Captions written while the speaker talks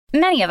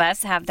Many of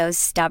us have those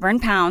stubborn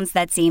pounds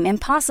that seem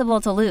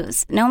impossible to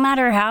lose, no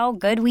matter how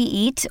good we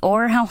eat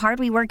or how hard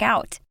we work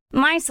out.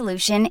 My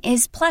solution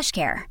is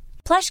PlushCare.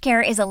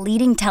 PlushCare is a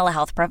leading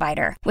telehealth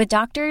provider with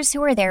doctors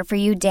who are there for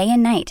you day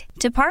and night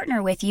to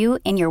partner with you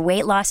in your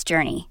weight loss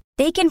journey.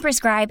 They can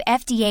prescribe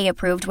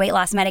FDA-approved weight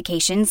loss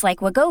medications like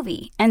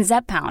Wegovy and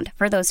Zepbound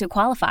for those who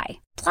qualify.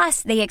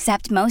 Plus, they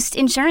accept most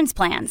insurance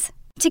plans.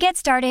 To get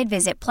started,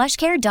 visit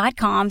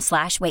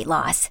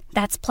plushcare.com/weightloss.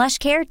 That's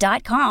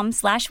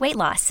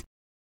plushcare.com/weightloss.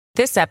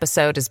 This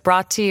episode is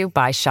brought to you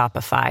by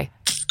Shopify.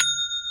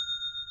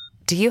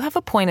 Do you have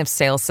a point of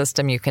sale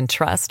system you can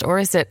trust, or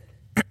is it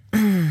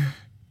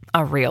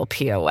a real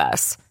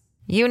POS?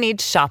 You need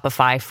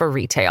Shopify for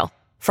retail.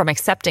 From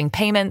accepting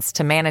payments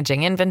to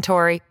managing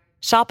inventory,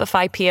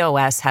 Shopify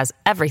POS has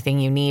everything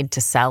you need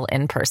to sell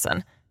in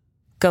person.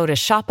 Go to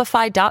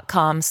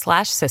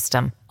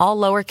shopify.com/system, all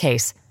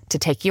lowercase, to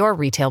take your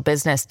retail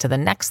business to the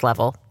next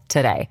level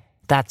today.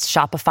 That's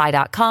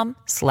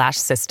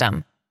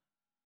shopify.com/system.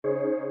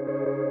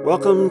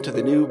 Welcome to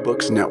the New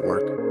Books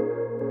Network.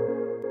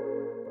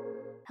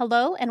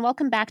 Hello, and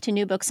welcome back to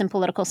New Books in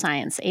Political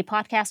Science, a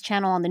podcast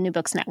channel on the New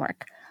Books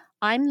Network.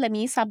 I'm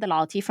Lamis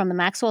Abdelalti from the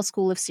Maxwell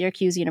School of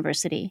Syracuse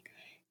University.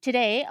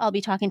 Today, I'll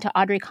be talking to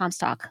Audrey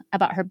Comstock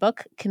about her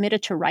book,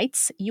 Committed to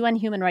Rights, UN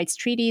Human Rights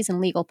Treaties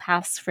and Legal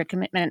Paths for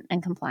Commitment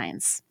and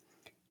Compliance.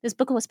 This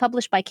book was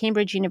published by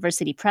Cambridge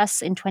University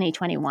Press in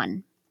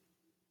 2021.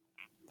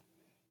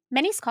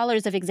 Many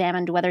scholars have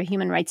examined whether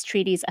human rights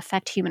treaties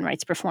affect human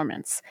rights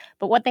performance,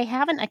 but what they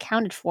haven't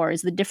accounted for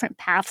is the different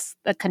paths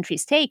that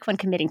countries take when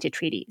committing to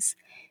treaties.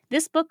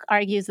 This book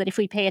argues that if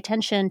we pay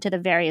attention to the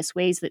various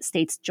ways that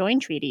states join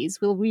treaties,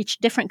 we'll reach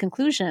different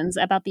conclusions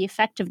about the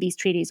effect of these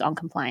treaties on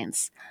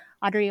compliance.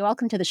 Audrey,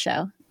 welcome to the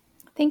show.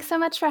 Thanks so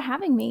much for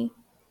having me.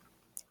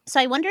 So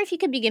I wonder if you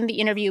could begin the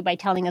interview by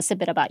telling us a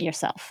bit about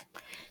yourself.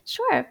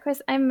 Sure, of course.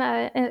 I'm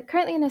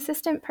currently an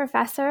assistant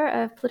professor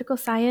of political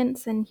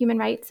science and human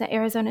rights at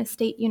Arizona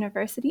State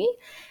University.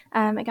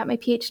 I got my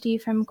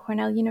PhD from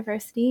Cornell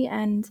University,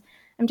 and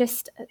I'm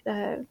just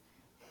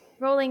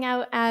rolling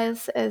out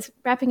as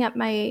wrapping up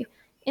my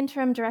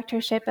interim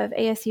directorship of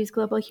ASU's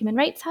Global Human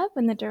Rights Hub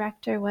when the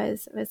director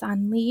was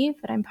on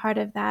leave, but I'm part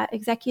of that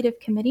executive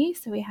committee.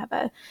 So we have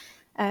a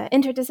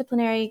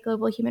interdisciplinary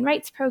global human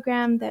rights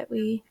program that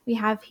we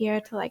have here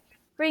to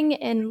bring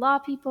in law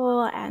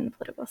people and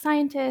political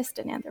scientists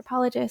and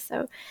anthropologists.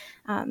 So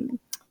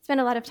spend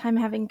a lot of time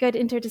having good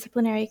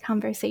interdisciplinary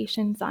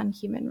conversations on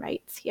human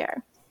rights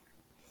here.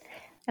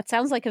 That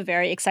sounds like a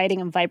very exciting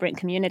and vibrant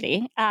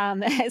community.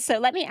 So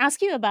let me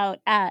ask you about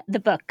the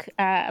book,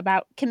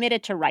 about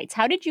Committed to Rights.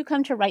 How did you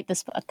come to write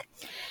this book?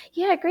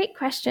 Yeah, great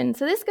question.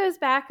 So this goes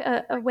back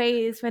a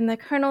ways when the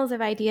kernels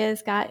of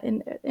ideas got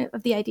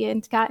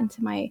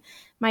into my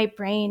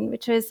brain,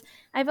 which was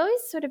I've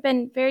always sort of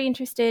been very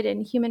interested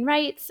in human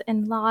rights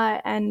and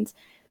law. And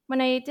when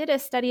I did a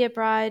study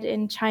abroad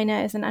in China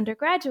as an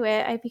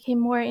undergraduate, I became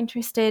more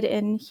interested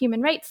in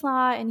human rights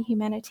law and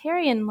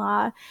humanitarian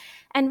law,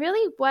 and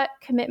really what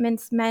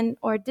commitments meant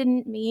or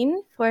didn't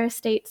mean for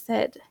states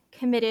that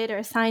committed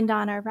or signed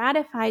on or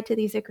ratified to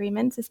these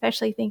agreements,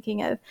 especially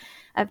thinking of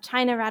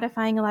China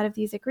ratifying a lot of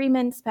these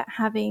agreements, but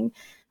having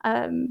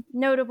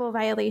notable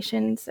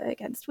violations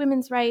against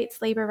women's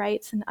rights, labor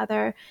rights, and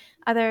other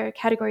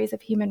categories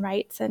of human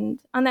rights. And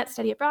on that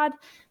study abroad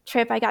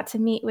trip, I got to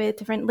meet with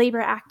different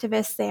labor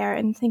activists there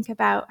and think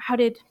about how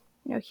did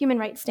human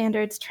rights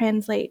standards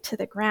translate to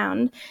the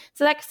ground.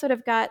 So that sort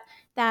of got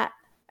that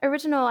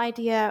original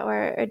idea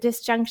or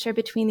disjuncture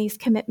between these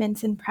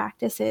commitments and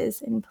practices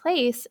in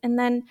place. And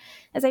then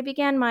as I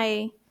began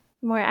my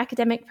more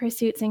academic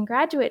pursuits in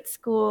graduate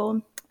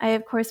school, I,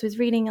 of course, was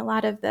reading a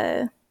lot of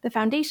the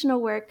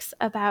foundational works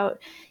about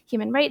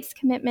human rights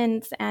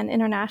commitments and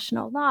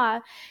international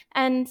law.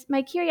 And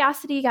my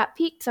curiosity got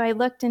piqued, so I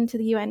looked into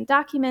the UN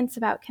documents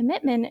about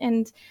commitment,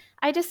 and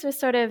I just was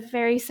sort of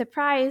very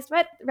surprised.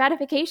 But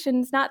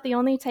ratification's not the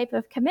only type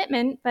of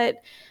commitment, but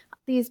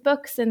these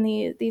books and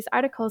these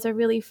articles are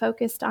really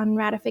focused on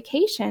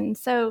ratification.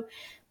 So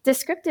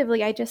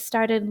descriptively, I just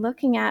started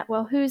looking at,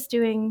 well, who's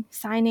doing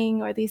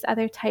signing or these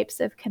other types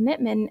of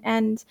commitment,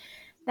 and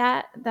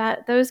that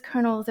those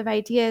kernels of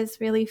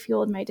ideas really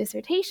fueled my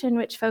dissertation,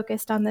 which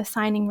focused on the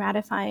signing,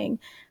 ratifying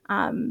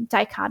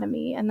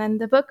dichotomy. And then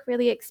the book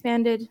really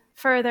expanded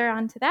further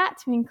onto that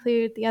to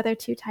include the other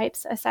two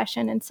types,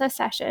 accession and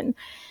secession.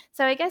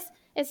 So I guess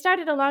it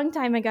started a long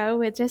time ago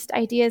with just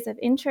ideas of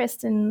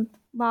interest in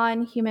law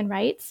and human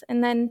rights.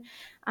 And then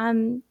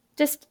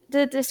just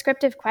the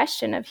descriptive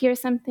question of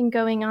here's something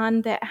going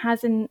on that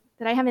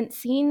I haven't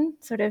seen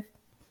sort of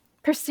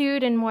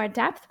pursued in more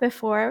depth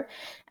before.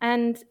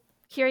 And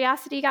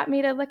curiosity got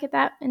me to look at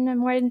that in a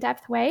more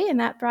in-depth way. And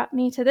that brought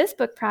me to this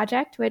book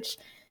project, which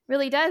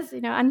really does,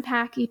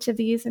 unpack each of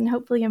these in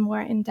hopefully a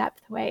more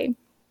in-depth way.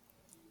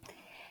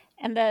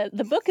 And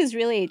the book is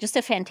really just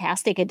a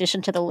fantastic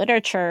addition to the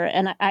literature.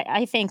 And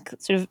I think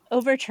sort of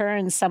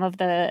overturns some of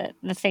the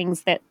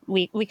things that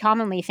we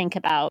commonly think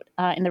about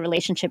in the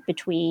relationship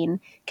between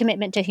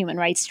commitment to human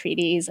rights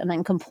treaties and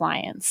then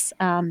compliance.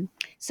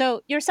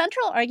 So your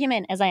central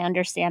argument, as I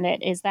understand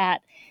it, is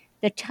that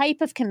the type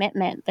of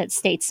commitment that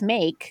states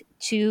make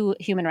to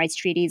human rights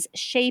treaties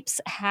shapes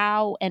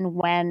how and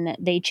when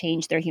they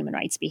change their human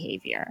rights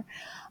behavior.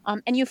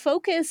 And you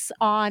focus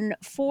on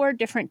 4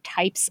 different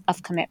types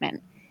of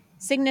commitment: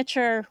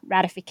 signature,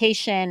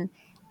 ratification,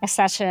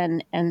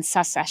 accession, and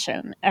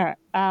secession.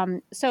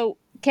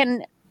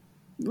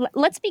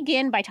 Let's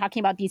begin by talking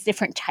about these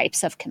different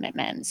types of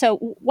commitment. So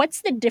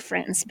what's the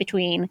difference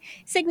between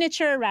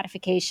signature,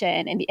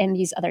 ratification, and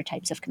these other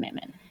types of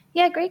commitment?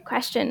 Yeah, great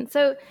question.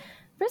 So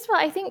first of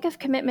all, I think of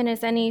commitment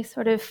as any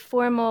sort of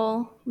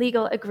formal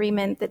legal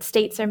agreement that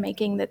states are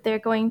making that they're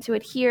going to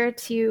adhere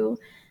to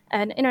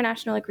an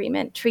international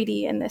agreement,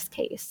 treaty in this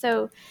case.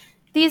 So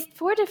these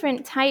 4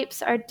 different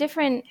types are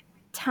different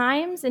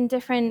times and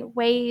different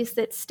ways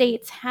that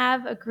states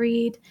have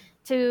agreed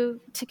to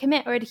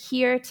commit or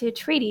adhere to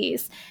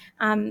treaties.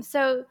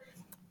 So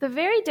the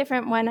very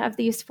different one of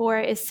these 4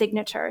 is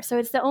signature. So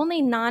it's the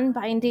only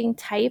non-binding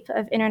type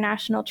of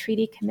international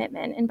treaty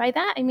commitment. And by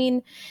that, I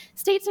mean,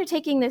 states are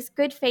taking this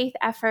good faith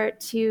effort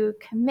to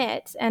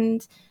commit.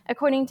 And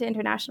according to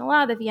international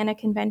law, the Vienna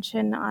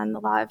Convention on the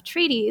Law of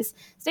Treaties,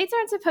 states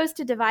aren't supposed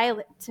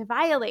to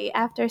violate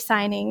after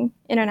signing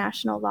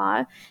international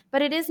law,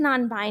 but it is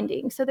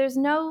non-binding. So there's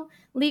no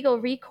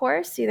legal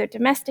recourse, either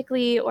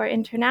domestically or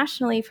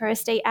internationally, for a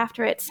state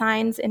after it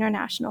signs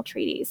international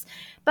treaties.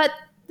 But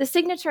the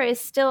signature is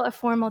still a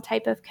formal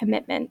type of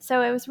commitment.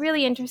 So I was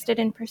really interested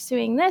in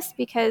pursuing this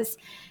because,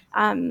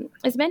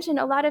 as mentioned,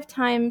 a lot of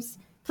times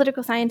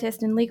political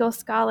scientists and legal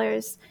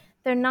scholars,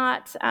 they're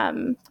not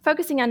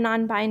focusing on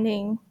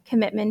non-binding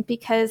commitment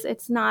because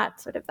it's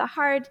not sort of the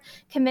hard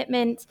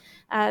commitment.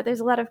 There's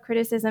a lot of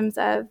criticisms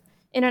of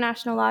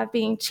international law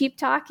being cheap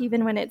talk,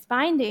 even when it's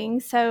binding.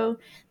 So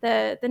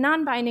the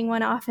non-binding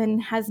one often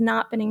has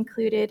not been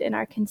included in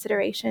our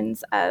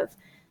considerations of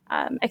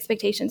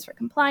expectations for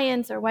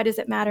compliance, or why does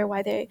it matter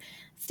why the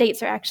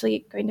states are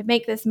actually going to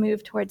make this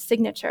move towards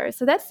signature.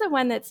 So that's the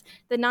one that's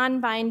the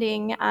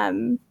non-binding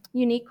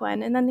unique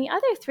one. And then the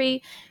other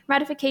 3,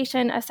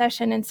 ratification,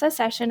 accession, and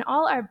secession,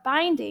 all are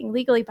binding,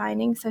 legally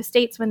binding. So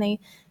states, when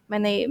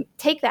they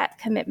take that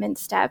commitment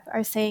step,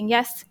 are saying,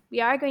 yes,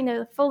 we are going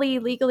to fully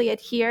legally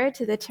adhere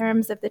to the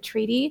terms of the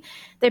treaty.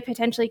 There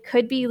potentially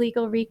could be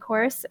legal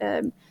recourse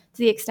to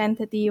the extent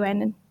that the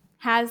UN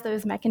has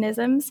those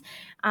mechanisms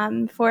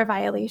for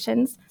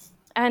violations.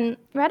 And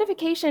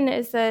ratification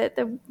is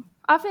the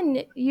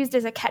often used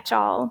as a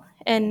catch-all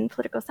in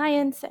political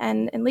science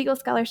and in legal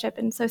scholarship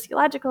and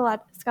sociological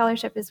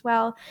scholarship as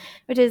well,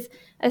 which is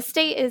a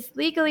state is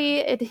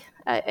legally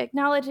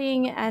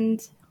acknowledging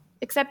and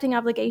accepting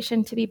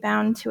obligation to be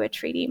bound to a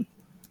treaty.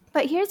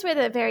 But here's where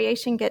the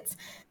variation gets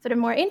sort of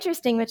more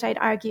interesting, which I'd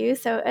argue.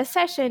 So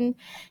accession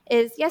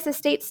is, yes, a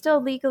state's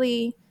still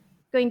legally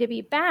going to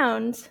be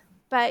bound,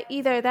 but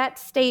either that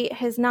state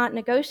has not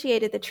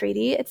negotiated the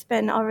treaty, it's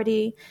been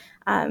already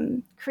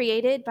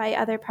created by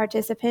other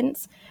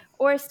participants,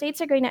 or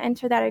states are going to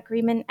enter that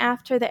agreement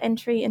after the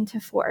entry into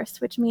force,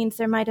 which means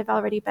there might have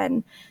already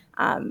been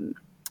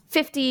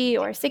 50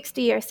 or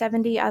 60 or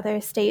 70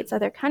 other states,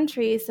 other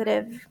countries that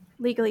have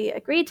legally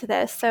agreed to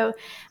this. So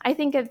I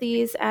think of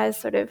these as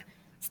sort of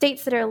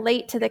states that are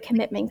late to the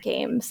commitment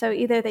game. So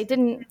either they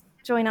didn't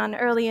join on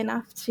early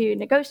enough to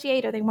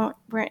negotiate, or they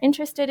weren't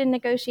interested in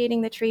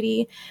negotiating the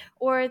treaty,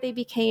 or they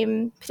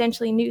became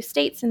potentially new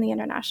states in the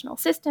international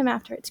system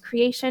after its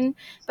creation,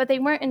 but they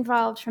weren't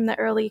involved from the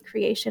early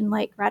creation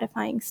like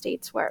ratifying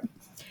states were.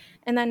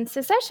 And then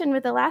secession,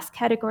 with the last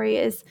category,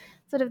 is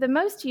sort of the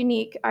most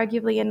unique,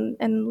 arguably,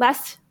 and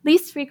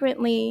least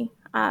frequently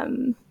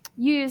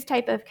used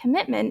type of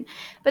commitment.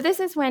 But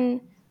this is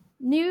when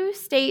new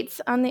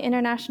states on the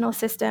international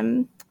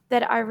system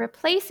that are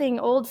replacing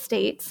old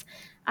states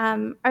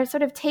are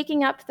sort of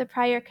taking up the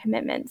prior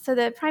commitment. So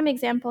the prime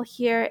example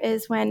here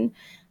is when,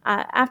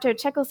 after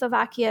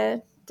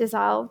Czechoslovakia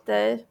dissolved,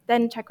 the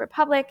then Czech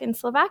Republic and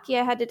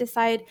Slovakia had to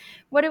decide,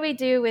 what do we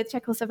do with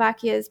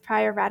Czechoslovakia's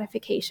prior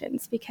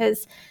ratifications?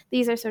 Because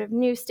these are sort of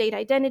new state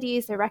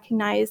identities. They're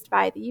recognized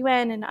by the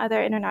UN and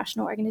other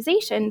international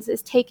organizations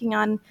as taking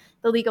on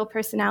the legal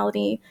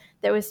personality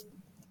that was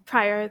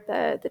prior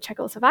the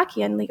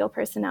Czechoslovakian legal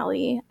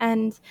personality.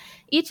 And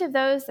each of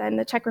those, and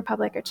the Czech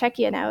Republic, or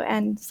Czechia now,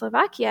 and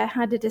Slovakia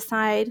had to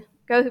decide,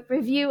 go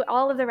review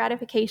all of the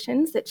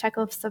ratifications that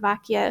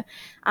Czechoslovakia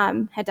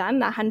had done,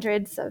 the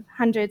hundreds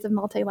of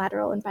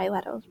multilateral and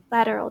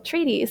bilateral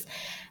treaties.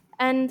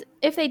 And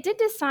if they did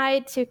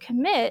decide to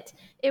commit,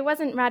 it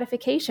wasn't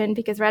ratification,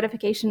 because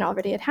ratification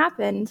already had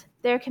happened.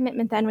 Their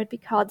commitment then would be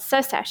called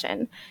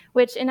secession,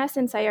 which in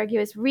essence, I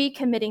argue, is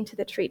recommitting to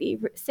the treaty,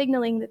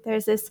 signaling that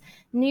there's this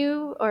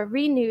new or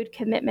renewed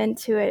commitment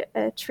to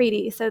a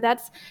treaty. So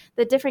that's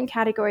the different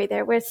category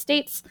there, where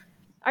states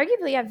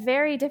arguably have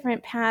very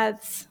different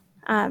paths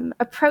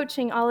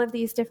approaching all of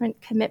these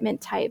different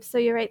commitment types. So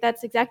you're right,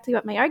 that's exactly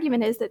what my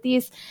argument is, that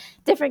these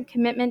different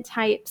commitment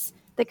types,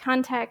 the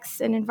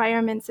contexts and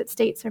environments that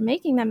states are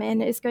making them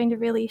in, is going to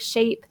really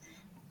shape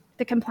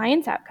the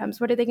compliance outcomes.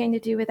 What are they going to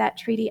do with that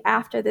treaty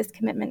after this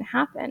commitment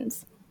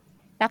happens?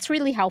 That's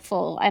really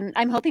helpful.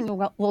 I'm hoping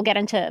we'll get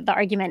into the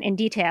argument in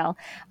detail.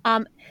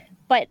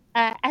 But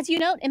as you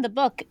note in the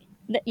book,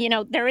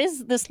 there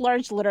is this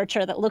large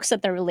literature that looks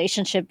at the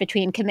relationship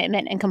between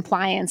commitment and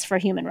compliance for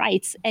human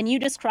rights. And you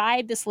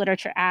describe this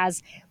literature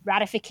as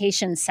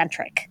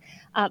ratification-centric.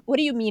 What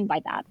do you mean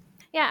by that?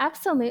 Yeah,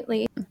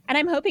 absolutely. And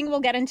I'm hoping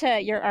we'll get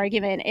into your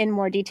argument in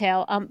more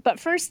detail. But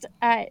first,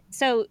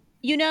 so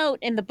you note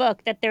in the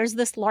book that there's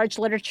this large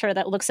literature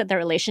that looks at the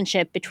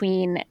relationship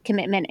between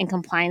commitment and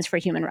compliance for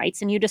human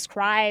rights. And you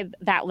describe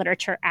that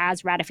literature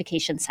as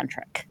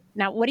ratification-centric.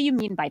 Now, what do you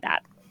mean by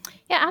that?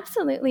 Yeah,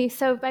 absolutely.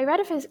 So by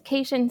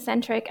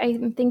ratification-centric,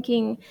 I'm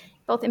thinking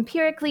both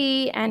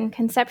empirically and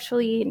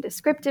conceptually and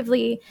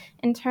descriptively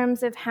in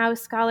terms of how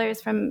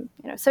scholars from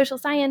social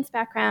science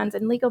backgrounds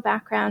and legal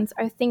backgrounds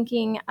are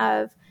thinking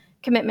of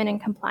commitment and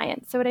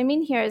compliance. So what I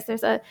mean here is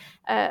there's a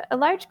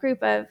large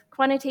group of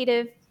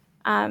quantitative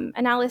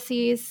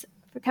analyses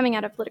coming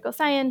out of political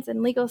science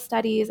and legal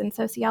studies and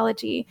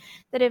sociology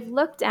that have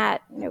looked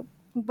at,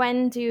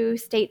 when do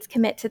states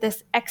commit to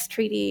this X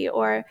treaty,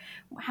 or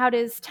how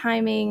does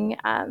timing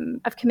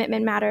of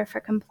commitment matter for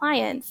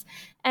compliance?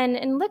 And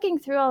in looking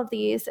through all of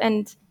these,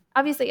 and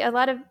obviously a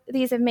lot of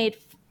these have made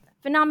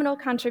phenomenal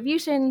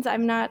contributions.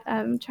 I'm not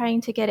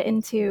trying to get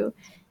into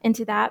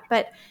that,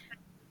 but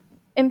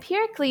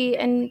empirically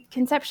and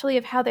conceptually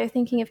of how they're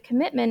thinking of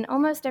commitment,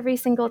 almost every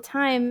single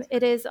time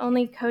it is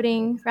only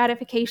coding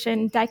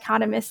ratification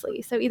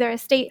dichotomously. So either a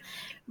state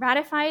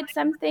ratified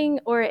something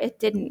or it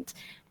didn't.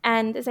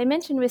 And as I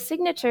mentioned, with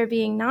signature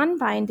being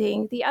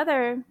non-binding, the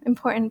other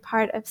important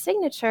part of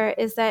signature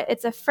is that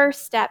it's a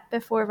first step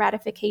before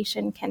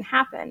ratification can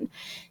happen.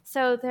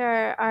 So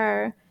there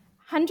are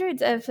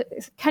hundreds of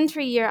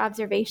country year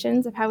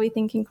observations of how we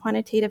think in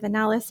quantitative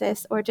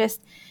analysis, or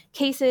just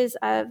cases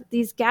of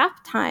these gap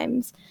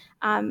times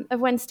of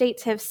when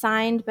states have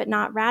signed but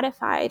not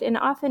ratified. And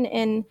often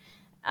in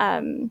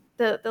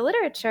the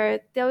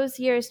literature, those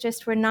years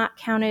just were not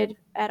counted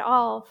at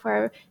all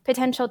for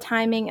potential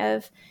timing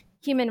of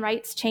human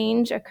rights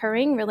change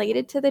occurring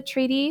related to the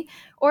treaty,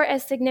 or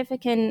as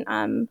significant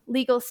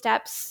legal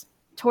steps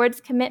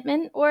towards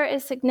commitment, or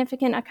as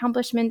significant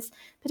accomplishments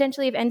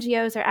potentially of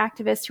NGOs or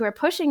activists who are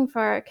pushing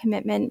for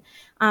commitment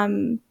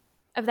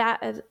of that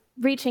as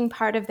reaching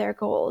part of their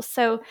goals.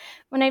 So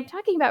when I'm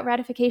talking about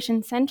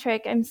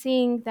ratification-centric, I'm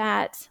seeing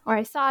that, or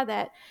I saw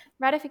that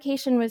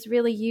ratification was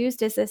really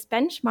used as this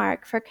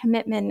benchmark for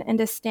commitment and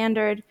a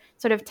standard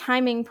sort of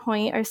timing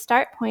point or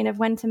start point of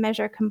when to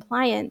measure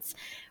compliance,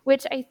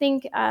 which I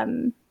think,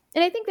 and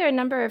I think there are a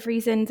number of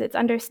reasons it's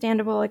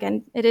understandable.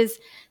 Again, it is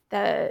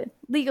the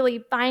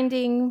legally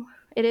binding,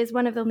 it is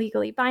one of the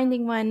legally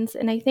binding ones.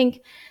 And I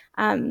think,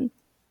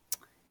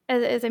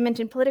 as I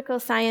mentioned,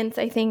 political science,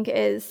 I think,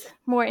 is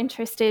more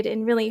interested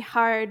in really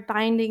hard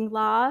binding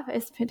law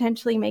as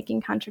potentially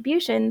making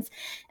contributions.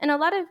 And a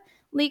lot of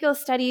legal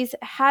studies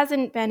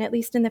hasn't been, at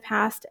least in the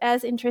past,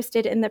 as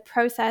interested in the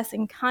process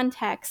and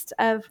context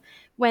of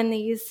when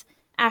these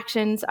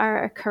actions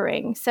are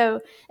occurring. So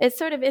it's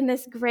sort of in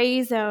this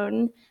gray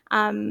zone.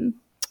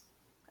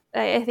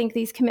 I think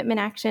these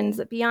commitment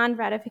actions beyond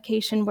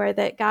ratification were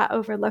that got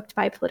overlooked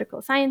by political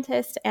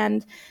scientists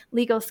and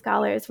legal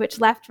scholars,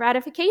 which left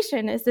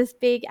ratification as this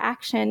big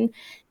action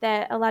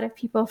that a lot of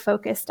people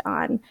focused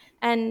on.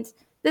 And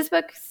this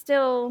book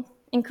still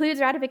includes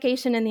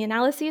ratification in the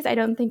analyses. I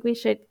don't think we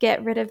should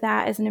get rid of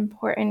that as an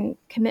important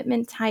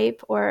commitment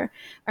type or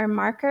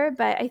marker,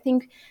 but I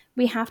think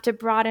we have to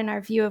broaden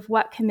our view of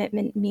what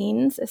commitment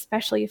means,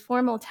 especially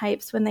formal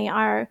types, when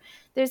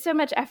there's so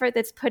much effort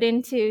that's put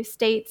into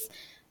states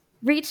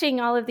reaching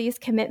all of these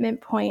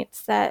commitment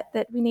points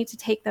that we need to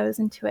take those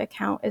into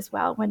account as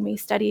well when we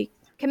study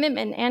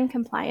commitment and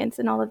compliance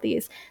and all of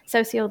these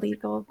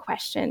socio-legal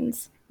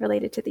questions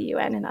related to the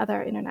UN and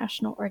other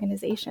international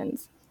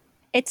organizations.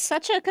 It's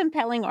such a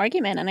compelling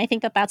argument, and I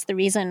think that that's the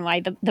reason why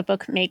the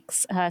book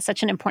makes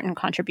such an important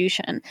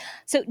contribution.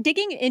 So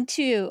digging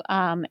into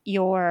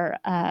your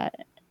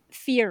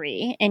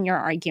theory in your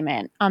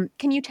argument,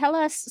 can you tell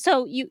us,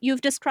 so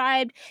you've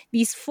described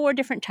these 4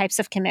 different types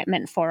of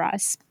commitment for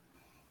us,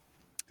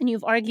 and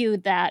you've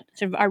argued that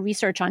sort of our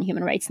research on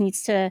human rights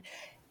needs to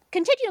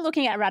continue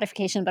looking at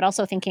ratification, but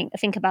also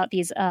think about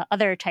these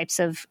other types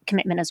of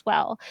commitment as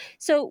well.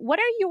 So what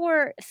are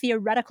your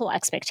theoretical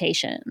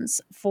expectations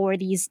for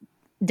these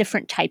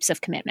different types of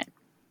commitment?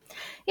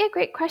 Yeah,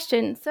 great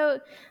question. So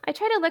I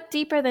try to look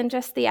deeper than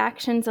just the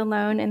actions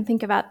alone and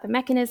think about the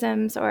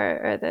mechanisms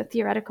or the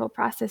theoretical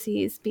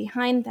processes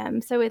behind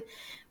them. So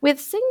with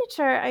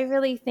signature, I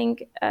really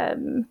think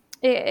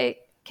it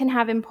can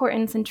have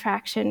importance and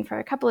traction for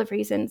a couple of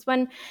reasons.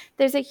 One,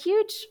 there's a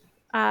huge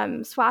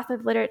swath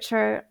of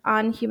literature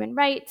on human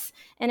rights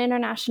and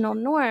international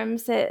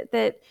norms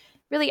that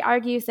really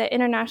argues that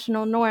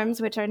international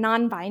norms, which are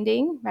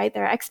non-binding, right,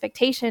 they're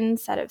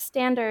expectations, set of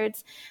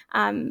standards,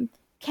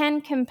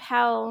 can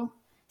compel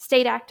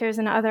state actors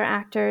and other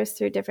actors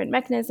through different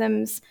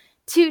mechanisms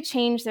to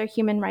change their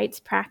human rights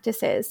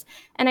practices.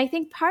 And I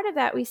think part of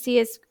that we see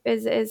is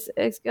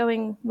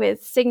going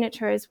with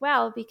signature as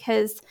well,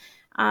 because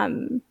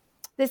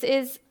this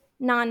is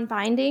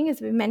non-binding, as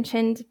we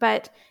mentioned,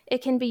 but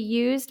it can be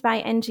used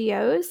by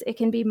NGOs. It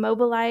can be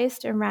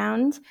mobilized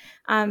around.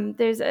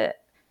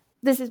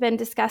 This has been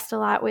discussed a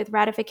lot with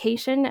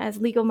ratification as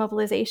legal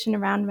mobilization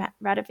around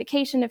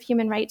ratification of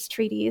human rights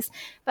treaties.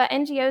 But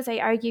NGOs, I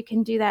argue,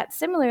 can do that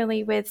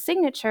similarly with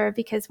signature,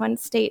 because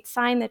once states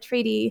sign the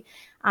treaty,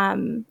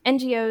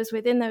 NGOs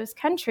within those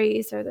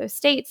countries or those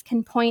states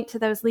can point to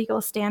those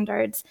legal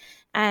standards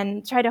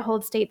and try to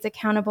hold states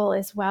accountable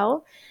as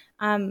well.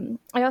 I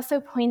also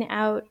point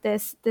out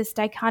this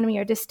dichotomy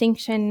or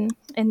distinction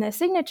in the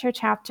signature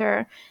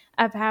chapter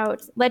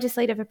about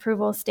legislative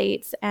approval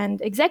states and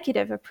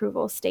executive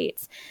approval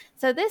states.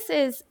 So this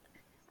is,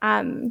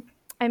 I'm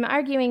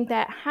arguing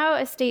that how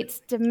a state's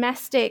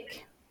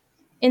domestic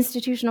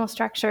institutional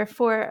structure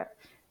for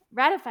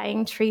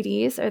ratifying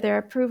treaties or their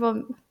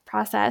approval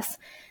process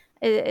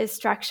is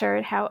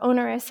structured, how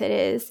onerous it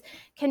is,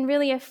 can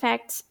really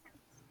affect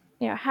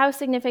how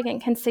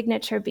significant can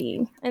signature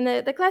be? And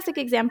the classic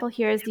example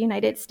here is the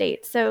United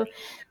States. So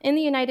in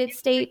the United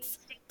States,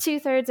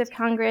 2/3 of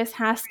Congress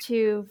has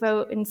to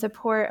vote in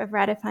support of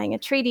ratifying a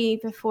treaty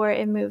before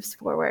it moves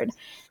forward.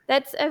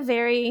 That's a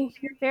very,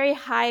 very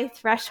high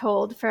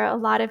threshold for a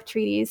lot of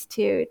treaties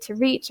to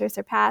reach or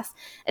surpass,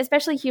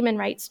 especially human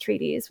rights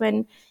treaties,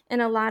 when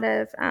in a lot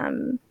of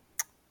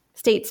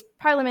states'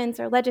 parliaments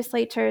or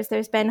legislatures,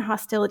 there's been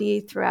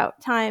hostility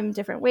throughout time,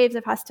 different waves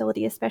of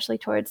hostility, especially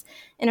towards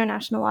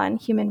international law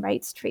and human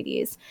rights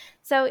treaties.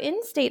 So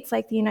in states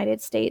like the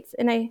United States,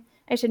 and I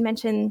should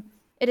mention,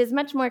 it is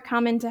much more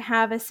common to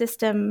have a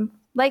system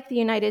like the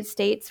United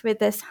States with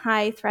this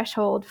high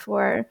threshold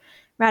for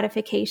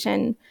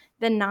ratification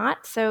than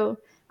not. So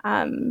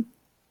I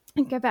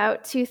think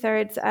about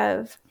 2/3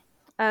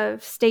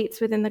 of states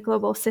within the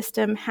global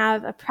system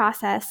have a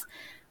process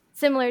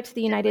similar to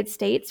the United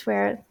States,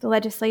 where the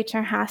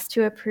legislature has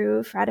to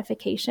approve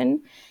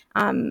ratification.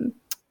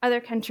 Other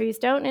countries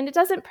don't, and it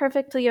doesn't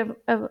perfectly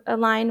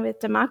align with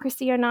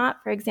democracy or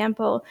not. For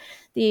example,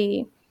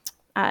 the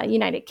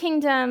United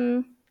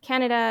Kingdom,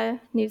 Canada,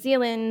 New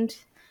Zealand,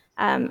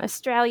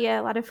 Australia,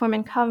 a lot of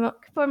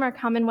former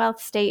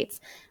Commonwealth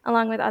states,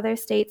 along with other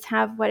states,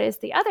 have what is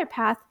the other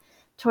path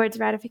towards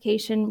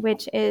ratification,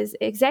 which is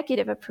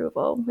executive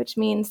approval, which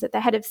means that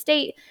the head of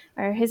state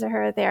or his or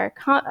her their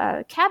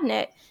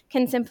cabinet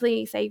can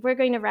simply say, we're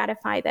going to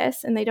ratify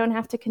this, and they don't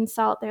have to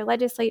consult their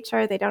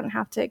legislature. They don't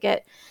have to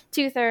get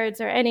 2/3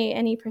 or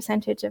any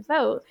percentage of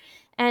vote.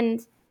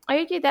 And I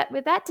argue that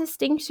with that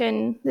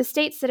distinction, the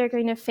states that are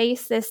going to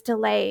face this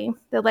delay,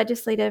 the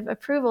legislative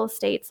approval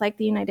states like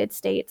the United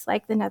States,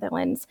 like the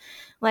Netherlands,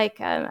 like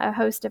a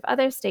host of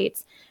other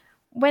states,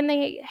 when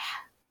they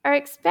are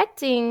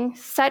expecting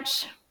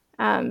such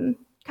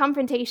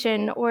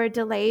confrontation or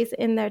delays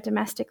in their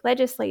domestic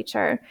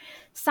legislature,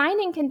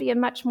 signing can be a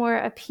much more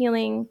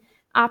appealing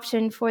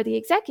option for the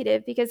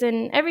executive, because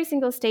in every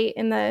single state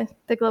in the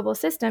global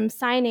system,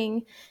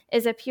 signing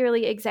is a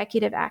purely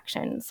executive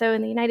action. So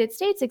in the United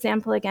States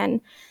example,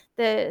 again,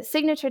 the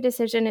signature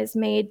decision is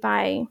made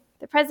by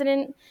the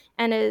president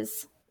and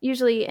is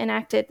usually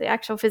enacted, the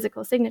actual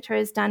physical signature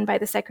is done by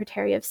the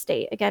Secretary of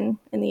State, again,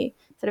 in the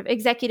sort of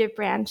executive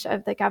branch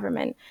of the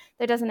government.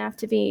 There doesn't have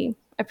to be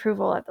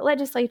approval of the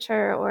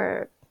legislature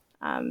or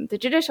the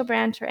judicial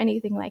branch or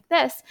anything like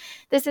this.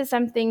 This is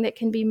something that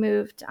can be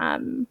moved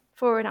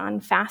forward on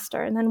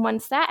faster. And then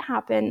once that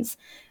happens,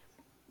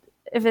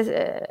 if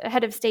a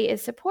head of state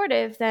is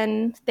supportive,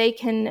 then they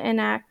can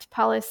enact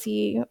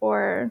policy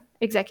or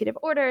executive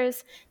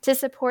orders to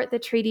support the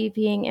treaty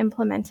being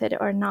implemented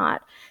or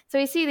not. So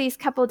we see these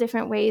couple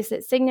different ways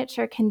that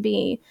signature can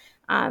be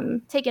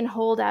taken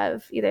hold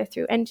of, either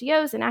through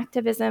NGOs and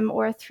activism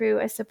or through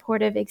a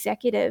supportive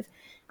executive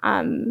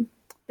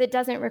that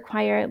doesn't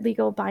require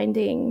legal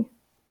binding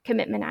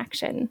commitment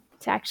action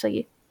to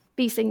actually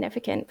be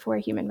significant for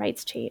human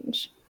rights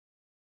change.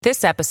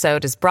 This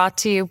episode is brought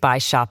to you by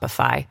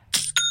Shopify.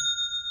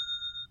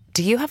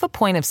 Do you have a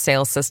point of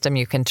sale system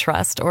you can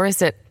trust, or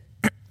is it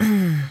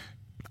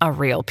a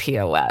real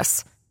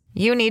POS?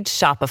 You need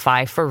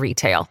Shopify for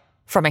retail.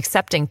 From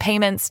accepting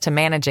payments to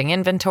managing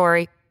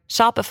inventory,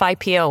 Shopify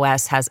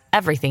POS has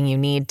everything you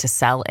need to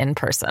sell in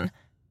person.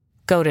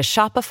 Go to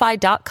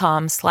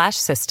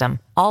shopify.com/system,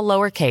 all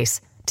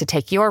lowercase, to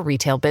take your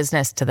retail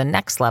business to the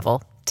next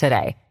level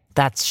today.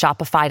 That's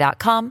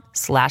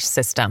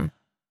shopify.com/system.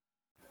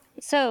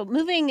 So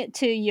moving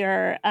to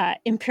your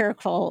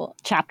empirical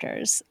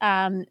chapters.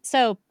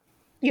 So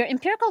Your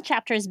empirical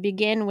chapters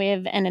begin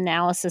with an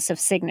analysis of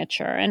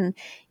signature. And,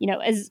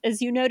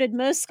 as you noted,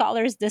 most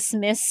scholars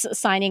dismiss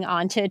signing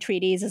on to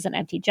treaties as an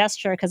empty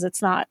gesture because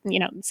it's not,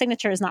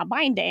 signature is not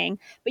binding,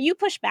 but you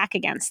push back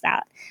against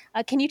that.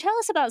 Can you tell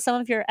us about some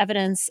of your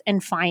evidence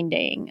and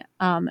finding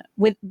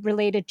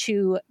related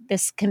to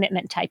this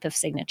commitment type of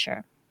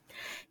signature?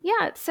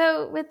 Yeah,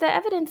 so with the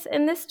evidence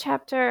in this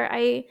chapter,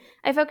 I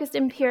focused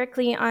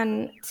empirically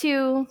on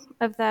two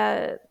of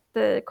the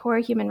core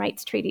human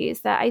rights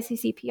treaties, the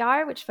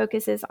ICCPR, which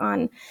focuses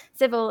on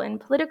civil and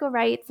political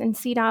rights, and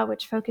CEDAW,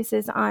 which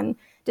focuses on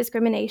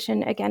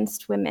discrimination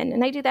against women.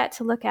 And I do that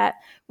to look at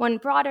one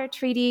broader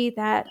treaty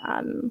that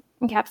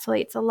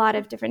encapsulates a lot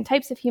of different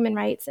types of human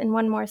rights, and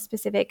one more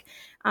specific,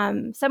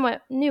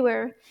 somewhat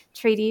newer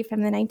treaty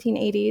from the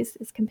 1980s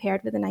as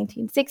compared with the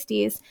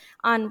 1960s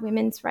on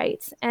women's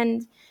rights.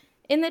 And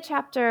in the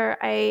chapter,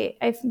 I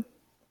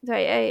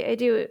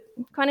do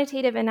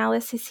quantitative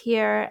analysis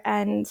here,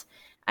 and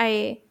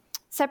I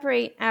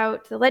separate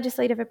out the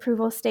legislative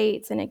approval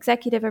states and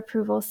executive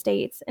approval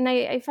states. And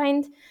I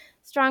find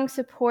strong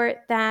support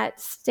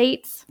that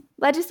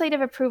legislative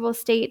approval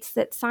states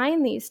that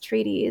sign these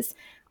treaties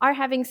are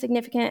having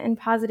significant and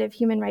positive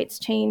human rights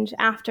change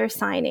after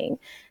signing.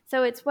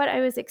 So it's what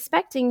I was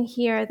expecting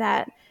here,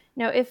 that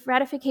if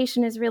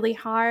ratification is really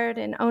hard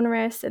and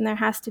onerous and there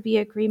has to be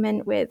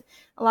agreement with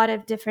a lot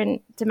of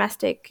different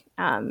domestic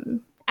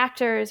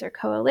actors or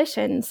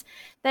coalitions,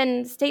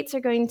 then states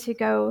are going to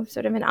go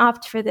sort of and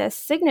opt for this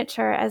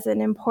signature as an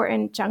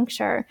important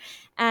juncture.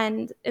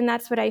 And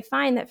that's what I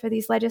find, that for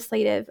these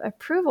legislative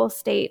approval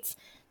states,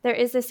 there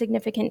is a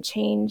significant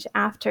change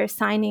after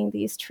signing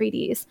these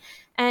treaties.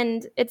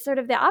 And it's sort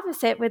of the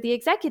opposite with the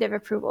executive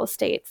approval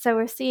states. So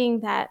we're seeing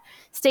that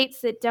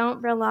states that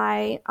don't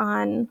rely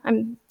on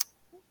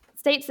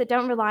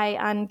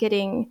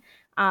getting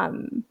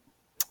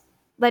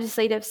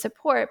legislative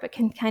support, but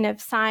can kind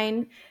of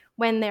sign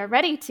when they're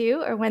ready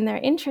to or when they're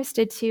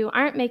interested to,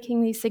 aren't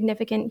making these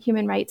significant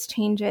human rights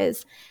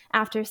changes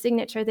after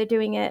signature. They're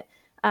doing it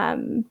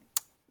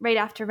right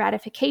after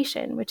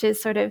ratification, which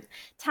is sort of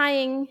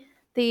tying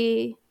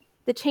the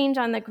change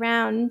on the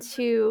ground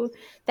to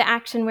the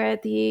action where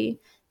the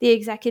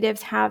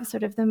executives have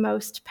sort of the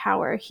most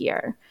power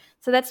here.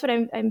 So that's what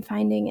I'm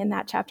finding in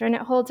that chapter. And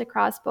it holds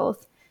across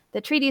both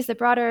the treaties, the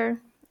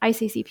broader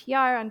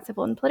ICCPR on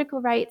civil and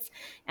political rights,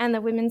 and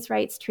the women's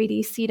rights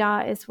treaty,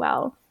 CEDAW, as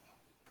well.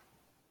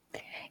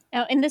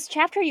 Now, in this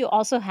chapter, you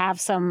also have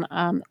some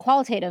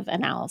qualitative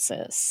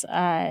analysis.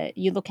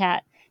 You look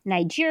at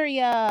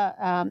Nigeria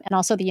and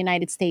also the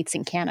United States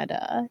and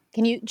Canada.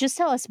 Can you just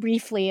tell us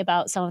briefly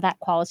about some of that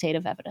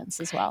qualitative evidence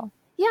as well?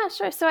 Yeah,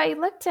 sure. So I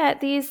looked at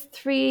these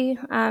three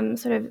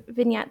sort of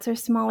vignettes or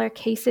smaller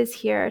cases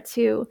here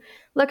to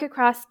look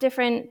across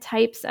different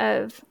types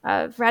of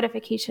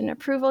ratification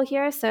approval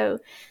here. So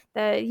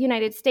the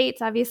United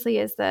States obviously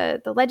is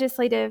the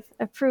legislative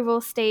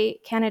approval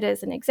state. Canada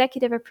is an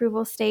executive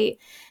approval state.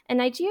 And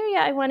Nigeria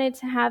I wanted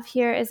to have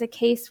here as a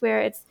case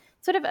where it's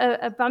sort of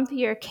a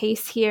bumpier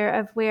case here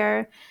of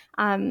where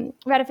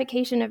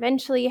ratification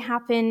eventually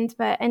happened,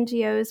 but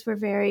NGOs were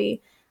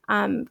very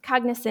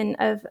cognizant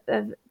of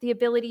the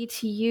ability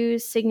to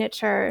use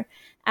signature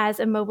as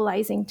a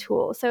mobilizing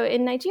tool. So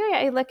in Nigeria,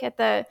 I look at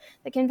the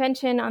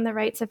Convention on the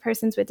Rights of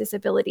Persons with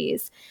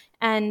Disabilities.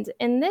 And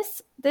in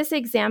this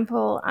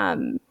example,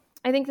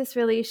 I think this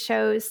really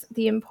shows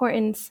the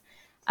importance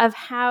of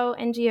how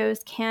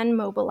NGOs can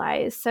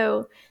mobilize.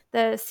 So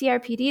the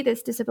CRPD,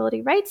 this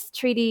Disability Rights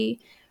Treaty,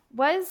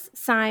 was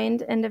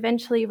signed and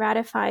eventually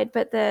ratified,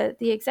 but the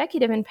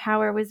executive in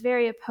power was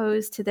very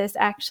opposed to this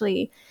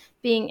actually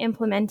being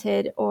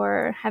implemented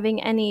or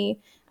having any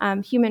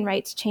human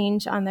rights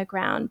change on the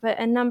ground. But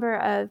a number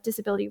of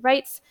disability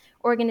rights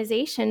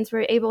organizations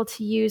were able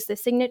to use the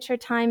signature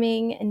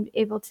timing and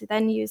able to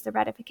then use the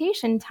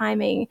ratification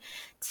timing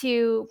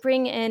to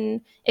bring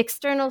in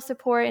external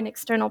support and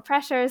external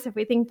pressures. If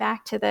we think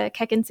back to the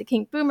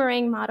Keck-and-Sekink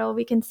boomerang model,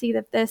 we can see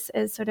that this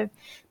is sort of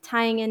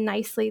tying in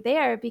nicely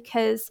there,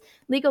 because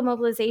legal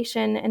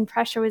mobilization and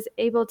pressure was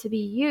able to be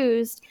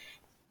used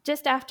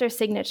just after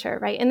signature,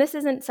 right? And this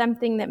isn't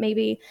something that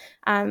maybe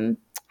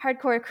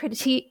hardcore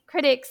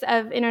critics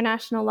of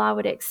international law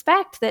would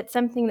expect, that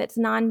something that's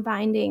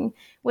non-binding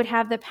would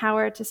have the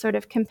power to sort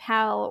of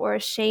compel or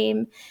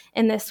shame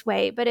in this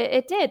way. But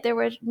it did. There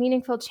were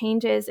meaningful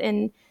changes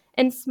in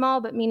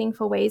small but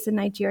meaningful ways in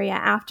Nigeria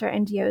after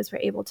NGOs were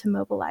able to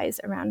mobilize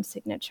around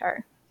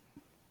signature.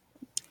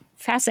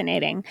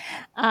 Fascinating.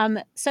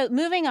 So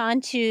moving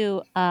on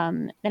to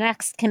the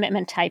next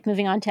commitment type,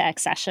 moving on to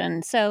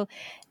accession. So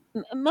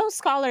most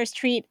scholars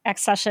treat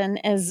accession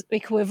as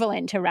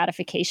equivalent to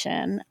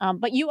ratification,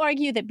 but you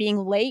argue that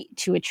being late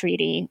to a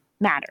treaty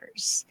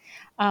matters.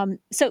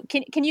 So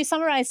can you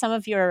summarize some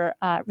of your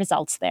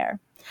results there?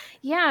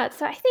 Yeah,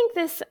 so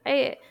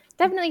I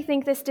definitely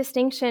think this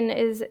distinction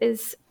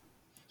is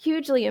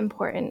hugely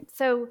important.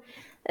 So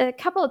a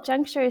couple of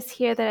junctures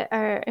here that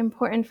are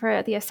important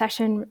for the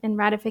accession and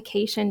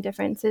ratification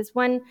differences.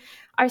 One,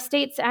 are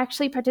states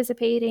actually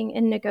participating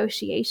in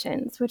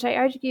negotiations, which I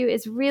argue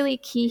is really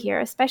key here,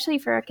 especially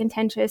for a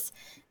contentious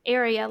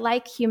area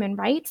like human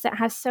rights that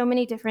has so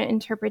many different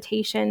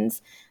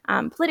interpretations,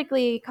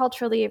 politically,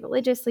 culturally,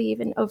 religiously,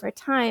 even over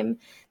time,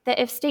 that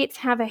if states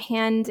have a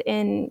hand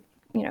in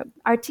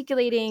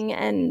articulating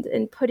and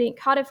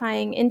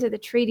codifying into the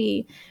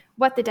treaty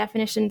what the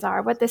definitions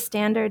are, what the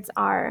standards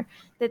are,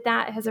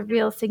 that has a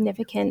real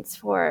significance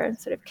for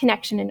sort of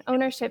connection and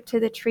ownership to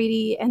the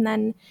treaty, and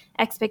then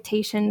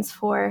expectations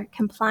for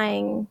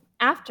complying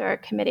after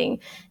committing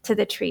to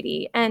the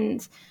treaty.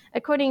 And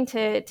according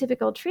to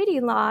typical treaty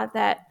law,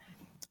 that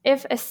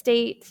if a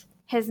state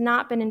has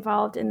not been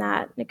involved in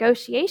that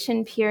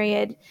negotiation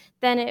period,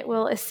 then it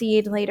will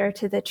accede later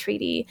to the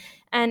treaty.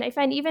 And I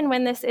find even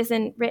when this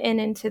isn't written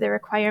into the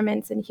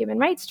requirements in human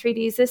rights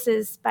treaties, this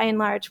is by and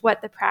large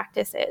what the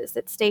practice is.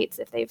 That states,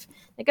 if they've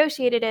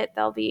negotiated it,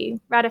 they'll be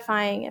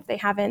ratifying. If they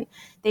haven't,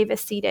 they've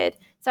acceded.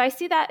 So I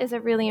see that as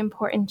a really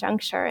important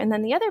juncture. And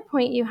then the other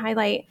point you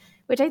highlight,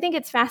 which I think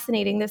it's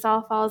fascinating, this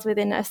all falls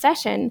within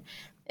accession,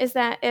 is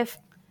that if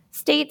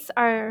states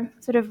are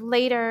sort of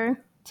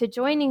later to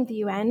joining the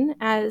UN,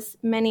 as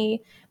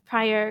many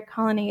prior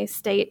colony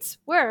states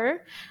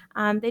were,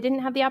 they didn't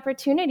have the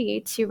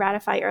opportunity to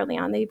ratify early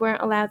on. They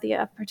weren't allowed the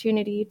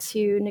opportunity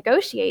to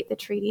negotiate the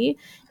treaty.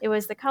 It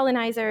was the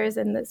colonizers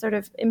and the sort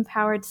of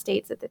empowered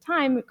states at the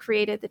time who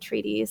created the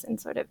treaties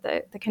and sort of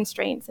the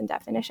constraints and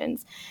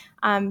definitions.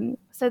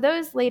 So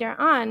those later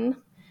on,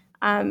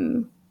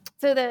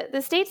 so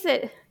the states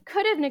that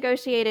could have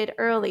negotiated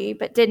early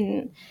but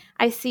didn't,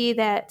 I see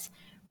that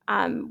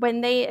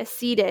when they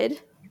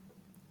acceded,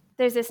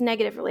 there's this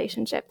negative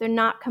relationship. They're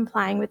not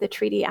complying with the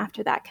treaty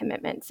after that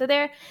commitment. So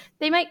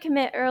they might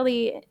commit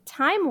early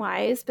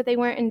time-wise, but they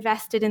weren't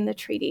invested in the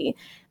treaty.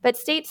 But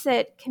states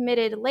that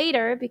committed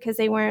later because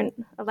they weren't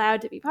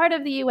allowed to be part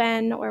of the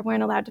UN or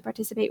weren't allowed to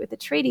participate with the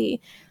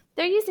treaty,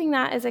 they're using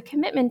that as a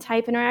commitment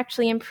type and are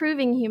actually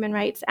improving human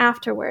rights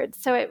afterwards.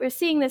 So we're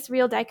seeing this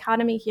real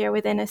dichotomy here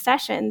within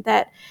accession,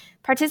 that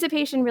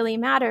participation really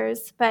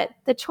matters, but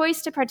the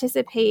choice to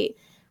participate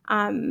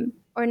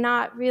or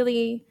not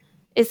really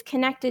is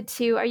connected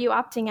to, are you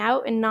opting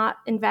out and not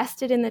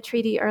invested in the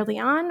treaty early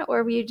on,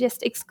 or were you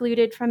just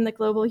excluded from the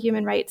global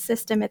human rights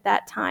system at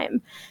that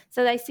time?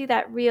 So I see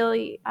that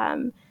really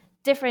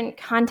different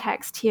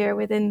context here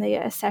within the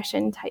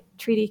accession type,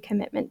 treaty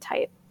commitment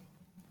type.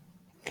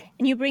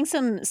 And you bring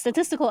some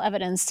statistical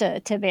evidence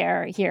to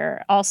bear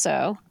here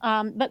also.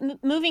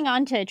 But moving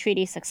on to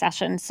treaty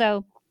succession.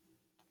 So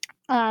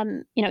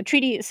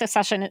treaty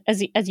succession,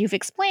 as you've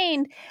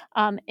explained,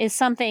 is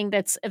something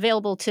that's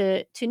available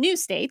to new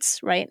states,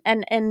 right?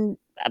 And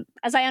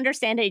as I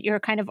understand it, you're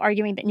kind of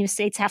arguing that new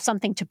states have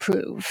something to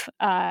prove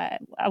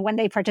when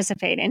they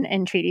participate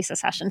in treaty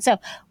succession. So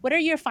what are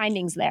your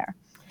findings there?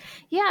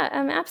 Yeah,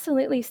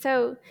 absolutely.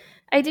 So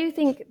I do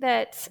think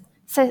that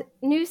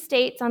new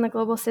states on the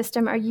global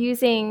system are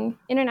using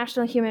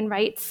international human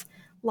rights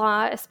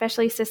law,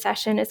 especially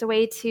secession, as a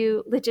way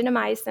to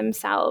legitimize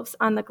themselves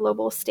on the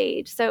global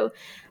stage. So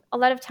a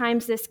lot of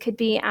times this could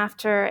be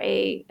after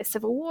a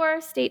civil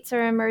war, states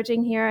are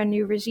emerging here, and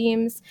new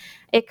regimes.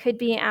 It could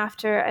be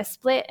after a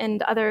split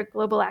and other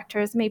global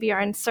actors maybe are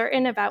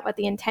uncertain about what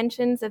the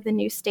intentions of the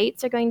new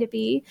states are going to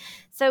be.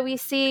 So we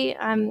see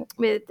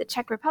with the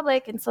Czech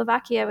Republic and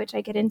Slovakia, which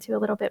I get into a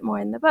little bit more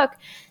in the book,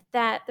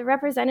 that the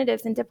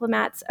representatives and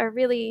diplomats are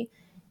really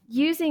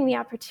using the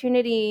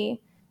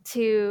opportunity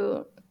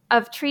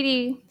of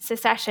treaty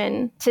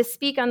secession to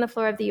speak on the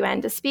floor of the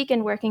UN, to speak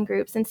in working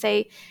groups and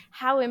say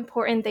how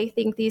important they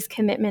think these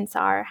commitments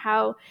are,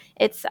 how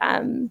it's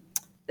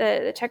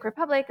the Czech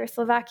Republic or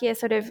Slovakia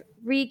sort of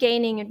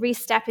regaining and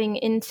re-stepping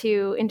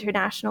into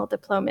international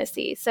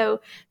diplomacy.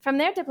 So from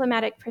their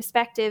diplomatic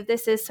perspective,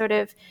 this is sort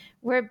of,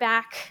 we're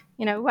back,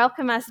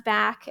 welcome us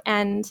back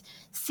and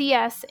see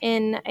us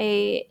in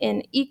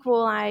an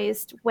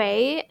equalized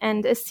way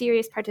and as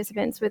serious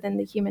participants within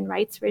the human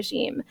rights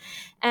regime.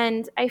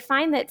 And I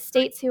find that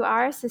states who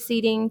are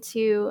seceding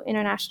to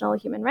international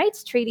human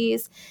rights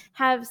treaties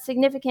have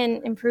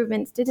significant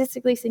improvements,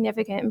 statistically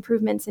significant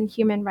improvements in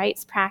human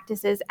rights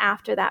practices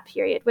after that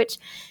period, which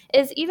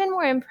is even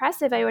more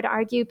impressive, I would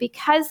argue,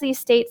 because these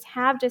states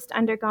have just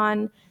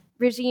undergone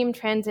regime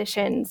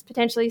transitions,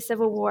 potentially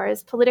civil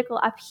wars, political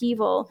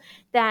upheaval,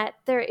 that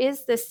there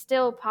is this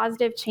still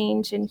positive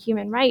change in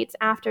human rights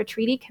after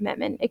treaty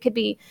commitment. It could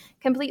be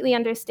completely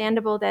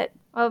understandable that,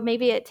 well,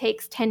 maybe it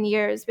takes 10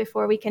 years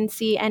before we can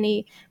see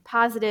any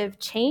positive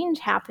change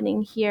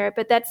happening here,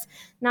 but that's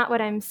not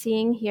what I'm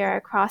seeing here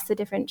across the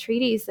different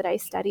treaties that I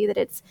study, that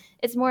it's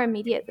more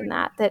immediate than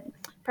that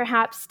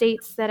perhaps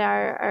states that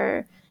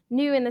are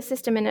new in the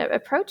system and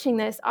approaching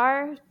this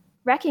are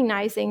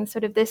recognizing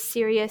sort of this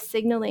serious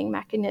signaling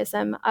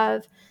mechanism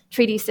of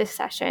treaty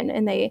secession.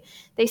 And they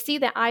see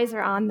that eyes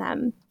are on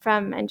them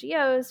from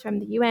NGOs, from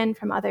the UN,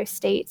 from other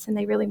states, and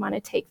they really want to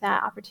take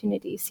that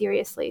opportunity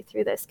seriously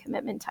through this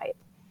commitment type.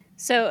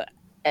 So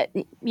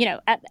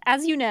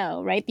as you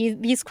know, right,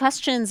 these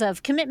questions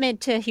of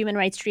commitment to human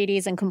rights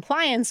treaties and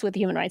compliance with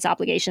human rights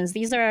obligations,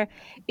 these are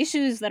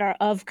issues that are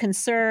of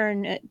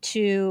concern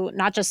to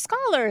not just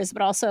scholars,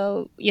 but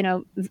also,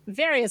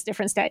 various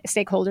different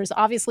stakeholders,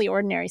 obviously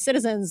ordinary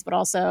citizens, but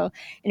also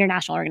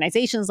international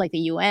organizations like the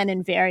UN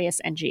and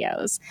various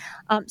NGOs.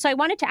 So I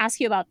wanted to ask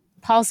you about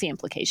policy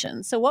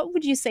implications. So what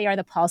would you say are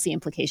the policy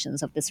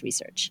implications of this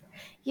research?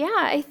 Yeah,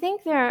 I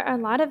think there are a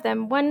lot of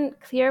them. One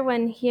clear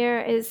one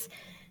here is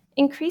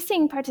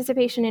increasing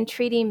participation in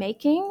treaty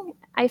making,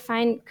 I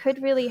find,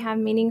 could really have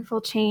meaningful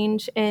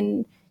change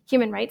in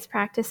human rights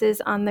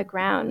practices on the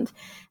ground.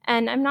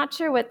 And I'm not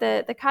sure what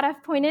the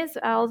cutoff point is.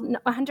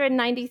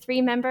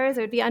 193 members,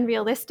 it would be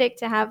unrealistic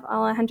to have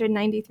all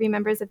 193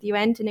 members of the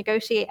UN to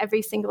negotiate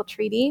every single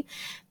treaty.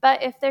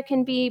 But if there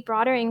can be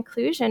broader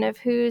inclusion of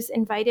who's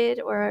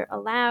invited or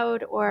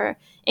allowed or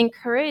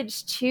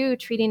encouraged to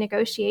treaty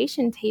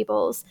negotiation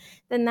tables,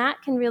 then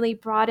that can really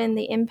broaden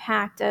the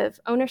impact of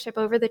ownership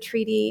over the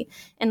treaty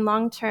and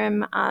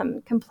long-term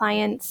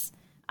compliance,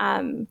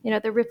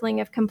 the rippling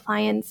of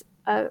compliance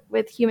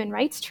with human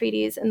rights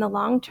treaties in the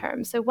long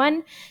term. So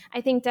one,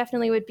 I think,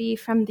 definitely would be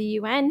from the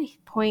UN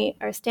point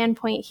or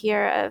standpoint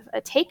here of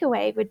a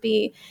takeaway would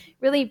be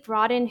really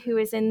broaden who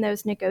is in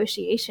those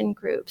negotiation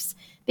groups,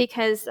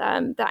 because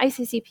the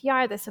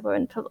ICCPR, the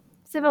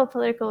Civil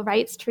Political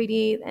Rights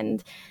Treaty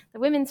and the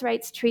Women's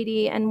Rights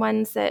Treaty, and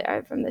ones that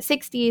are from the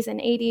 60s and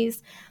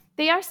 80s,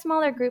 they are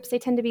smaller groups. They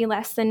tend to be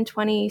less than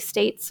 20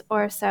 states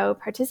or so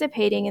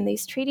participating in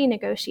these treaty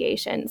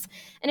negotiations.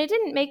 And it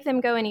didn't make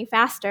them go any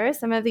faster.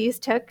 Some of these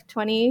took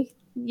 20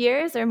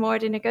 years or more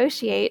to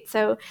negotiate.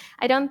 So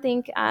I don't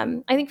think,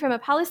 I think from a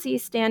policy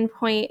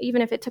standpoint,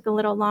 even if it took a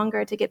little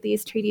longer to get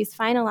these treaties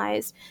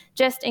finalized,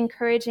 just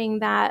encouraging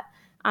that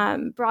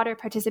broader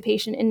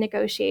participation in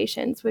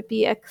negotiations would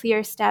be a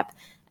clear step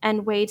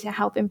and way to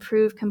help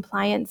improve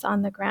compliance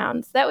on the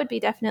ground. So that would be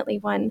definitely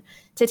one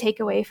to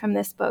take away from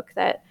this book,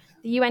 that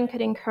the UN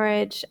could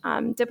encourage,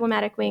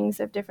 diplomatic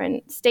wings of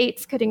different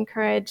states could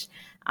encourage,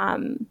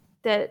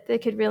 that they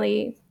could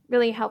really,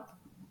 really help,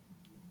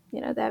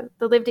 the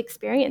lived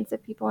experience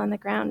of people on the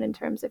ground in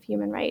terms of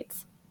human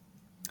rights.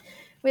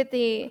 With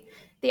the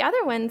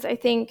other ones, I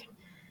think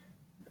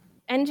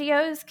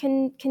NGOs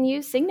can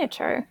use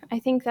signature. I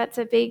think that's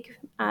a big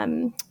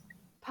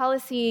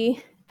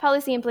policy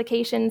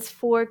implications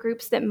for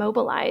groups that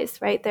mobilize,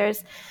 right?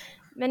 There's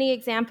many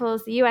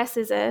examples. The U.S.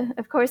 is,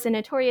 of course, a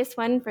notorious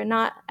one for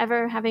not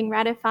ever having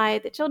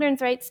ratified the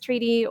Children's Rights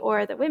Treaty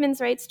or the Women's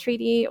Rights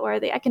Treaty or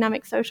the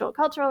Economic, Social,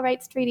 Cultural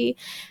Rights Treaty,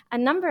 a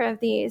number of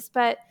these.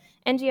 But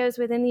NGOs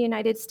within the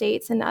United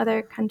States and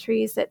other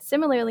countries that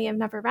similarly have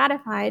never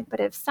ratified but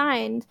have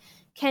signed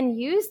can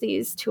use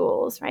these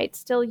tools, right?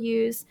 Still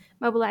use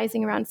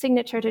mobilizing around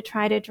signature to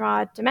try to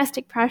draw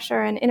domestic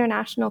pressure and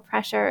international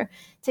pressure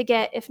to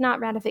get, if not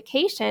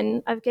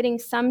ratification, of getting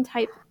some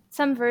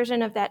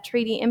version of that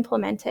treaty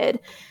implemented.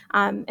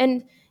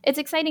 And it's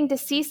exciting to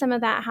see some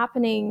of that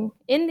happening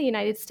in the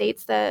United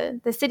States.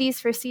 The Cities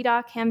for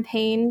CEDAW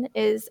campaign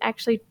is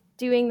actually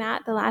doing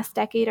that the last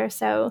decade or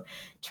so,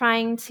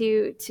 trying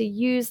to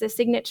use the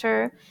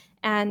signature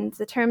and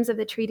the terms of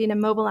the treaty to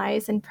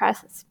mobilize and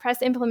press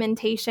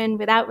implementation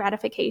without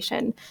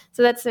ratification.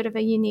 So that's sort of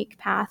a unique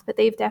path, but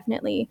they've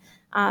definitely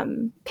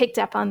picked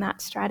up on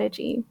that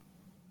strategy.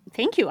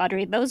 Thank you,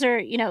 Audrey. Those are,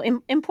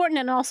 important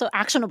and also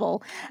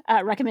actionable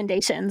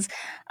recommendations.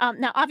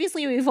 Now,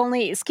 obviously, we've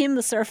only skimmed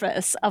the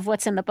surface of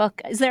what's in the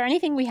book. Is there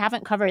anything we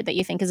haven't covered that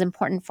you think is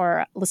important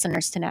for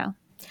listeners to know?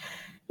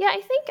 Yeah,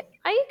 I think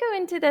I go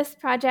into this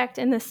project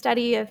in the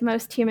study of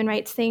most human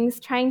rights things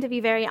trying to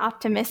be very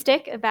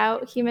optimistic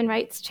about human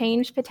rights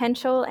change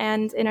potential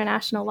and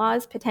international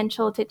law's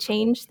potential to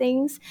change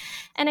things.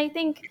 And I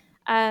think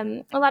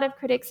a lot of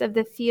critics of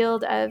the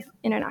field of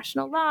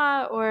international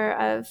law or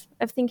of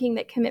thinking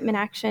that commitment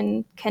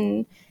action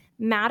can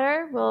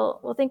matter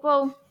will think,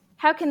 well,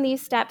 how can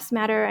these steps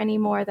matter any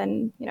more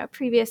than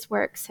previous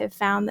works have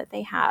found that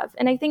they have?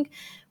 And I think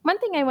one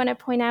thing I want to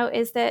point out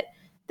is that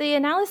the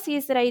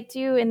analyses that I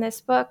do in this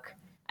book,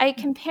 I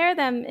compare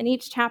them in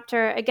each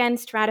chapter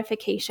against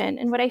ratification.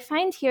 And what I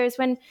find here is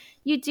when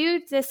you do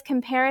this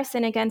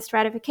comparison against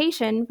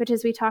ratification, which,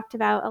 as we talked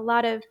about, a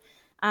lot of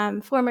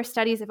former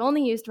studies have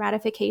only used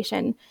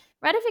ratification.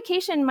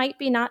 Ratification might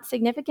be not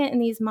significant in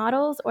these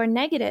models or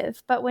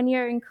negative, but when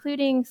you're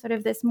including sort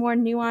of this more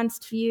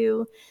nuanced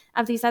view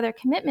of these other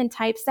commitment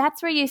types,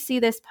 that's where you see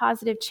this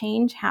positive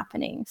change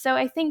happening. So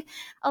I think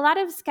a lot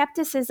of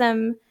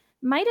skepticism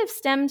might have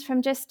stemmed from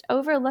just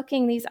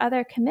overlooking these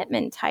other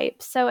commitment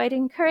types. So I'd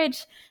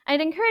encourage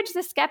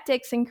the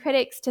skeptics and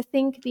critics to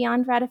think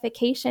beyond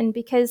ratification,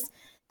 because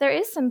there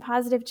is some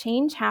positive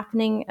change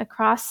happening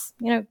across,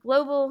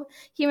 global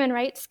human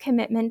rights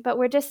commitment, but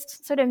we're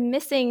just sort of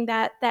missing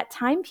that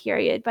time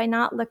period by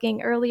not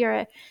looking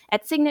earlier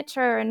at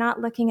signature or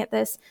not looking at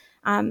this,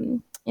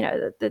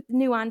 the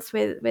nuance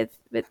with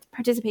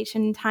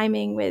participation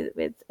timing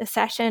with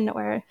accession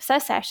or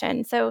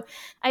secession. So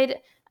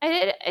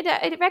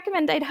I'd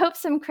recommend, I'd hope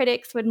some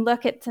critics would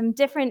look at some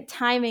different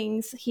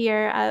timings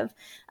here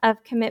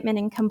of commitment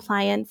and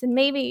compliance, and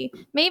maybe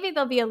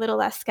they'll be a little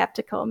less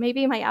skeptical.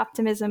 Maybe my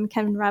optimism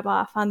can rub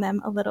off on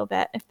them a little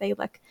bit if they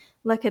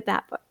look at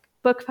that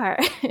book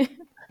part.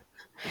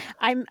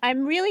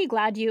 I'm really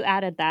glad you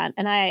added that,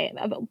 and I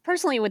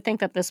personally would think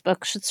that this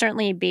book should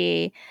certainly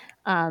be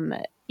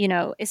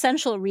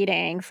essential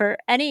reading for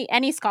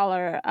any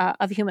scholar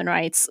of human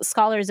rights,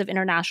 scholars of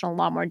international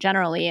law more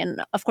generally,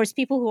 and of course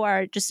people who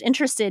are just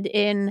interested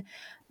in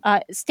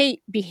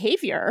state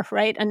behavior,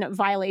 right, and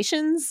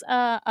violations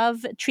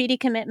of treaty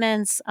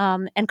commitments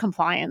and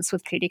compliance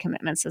with treaty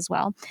commitments as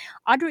well.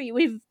 Audrey,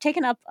 we've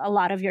taken up a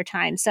lot of your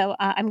time, so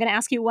I'm going to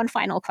ask you one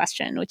final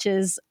question, which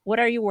is, what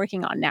are you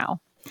working on now?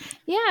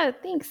 Yeah,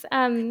 thanks.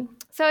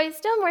 So I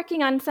still am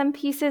working on some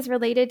pieces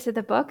related to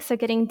the book, so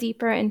getting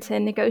deeper into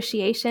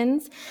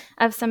negotiations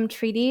of some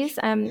treaties.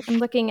 I'm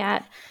looking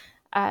at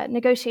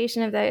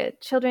negotiation of the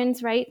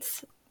Children's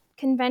Rights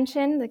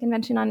Convention, the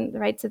Convention on the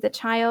Rights of the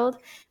Child,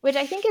 which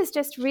I think is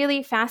just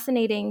really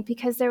fascinating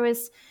because there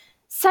was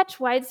such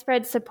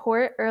widespread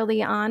support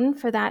early on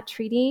for that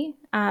treaty.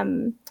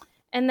 And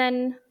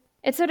then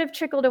it sort of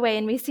trickled away,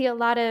 and we see a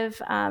lot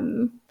of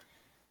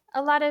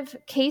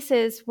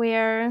cases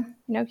where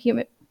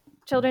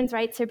children's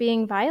rights are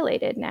being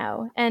violated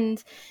now.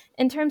 And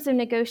in terms of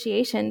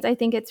negotiations, I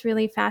think it's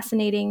really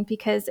fascinating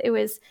because it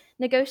was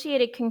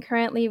negotiated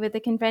concurrently with the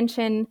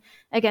Convention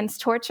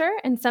Against Torture,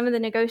 and some of the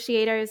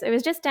negotiators, it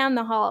was just down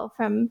the hall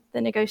from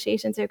the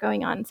negotiations that are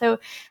going on. So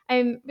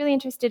I'm really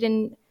interested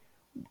in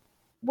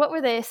what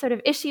were the sort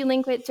of issue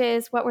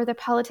linkages, what were the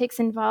politics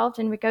involved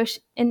in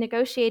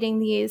negotiating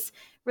these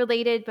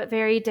related but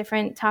very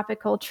different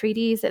topical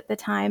treaties at the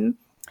time.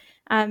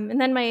 And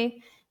then my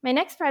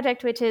next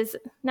project, which is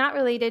not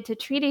related to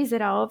treaties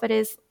at all, but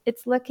it's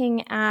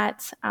looking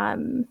at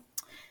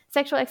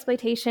sexual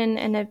exploitation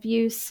and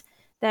abuse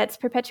that's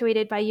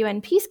perpetuated by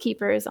UN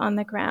peacekeepers on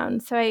the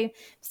ground. So I'm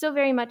still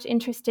very much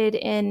interested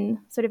in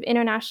sort of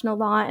international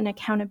law and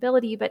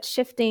accountability, but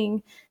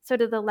shifting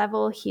sort of the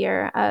level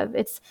here of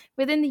it's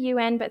within the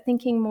UN, but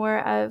thinking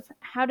more of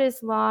how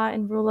does law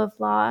and rule of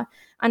law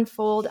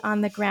unfold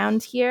on the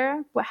ground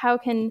here? How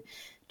can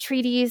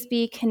treaties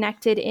be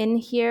connected in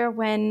here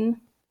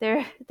when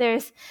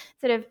there's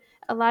sort of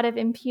a lot of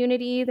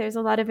impunity? There's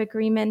a lot of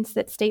agreements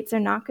that states are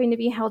not going to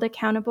be held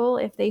accountable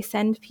if they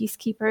send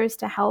peacekeepers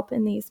to help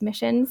in these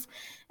missions.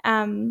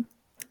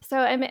 So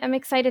I'm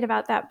excited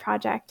about that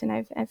project, and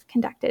I've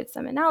conducted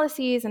some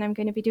analyses, and I'm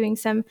going to be doing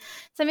some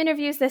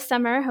interviews this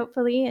summer,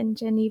 hopefully in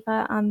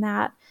Geneva on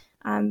that.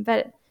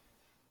 But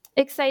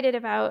excited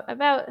about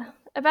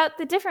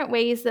the different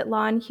ways that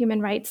law and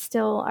human rights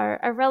still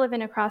are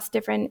relevant across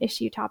different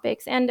issue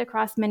topics and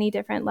across many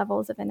different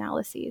levels of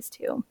analyses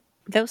too.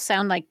 Those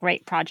sound like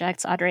great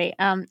projects, Audrey.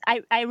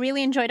 I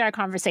really enjoyed our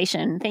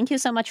conversation. Thank you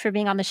so much for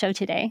being on the show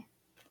today.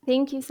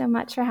 Thank you so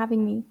much for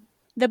having me.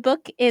 The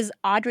book is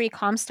Audrey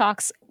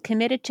Comstock's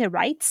Committed to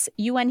Rights,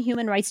 UN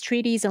Human Rights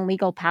Treaties and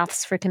Legal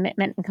Paths for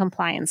Commitment and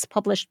Compliance,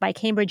 published by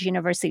Cambridge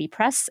University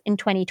Press in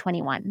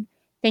 2021.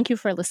 Thank you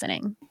for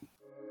listening.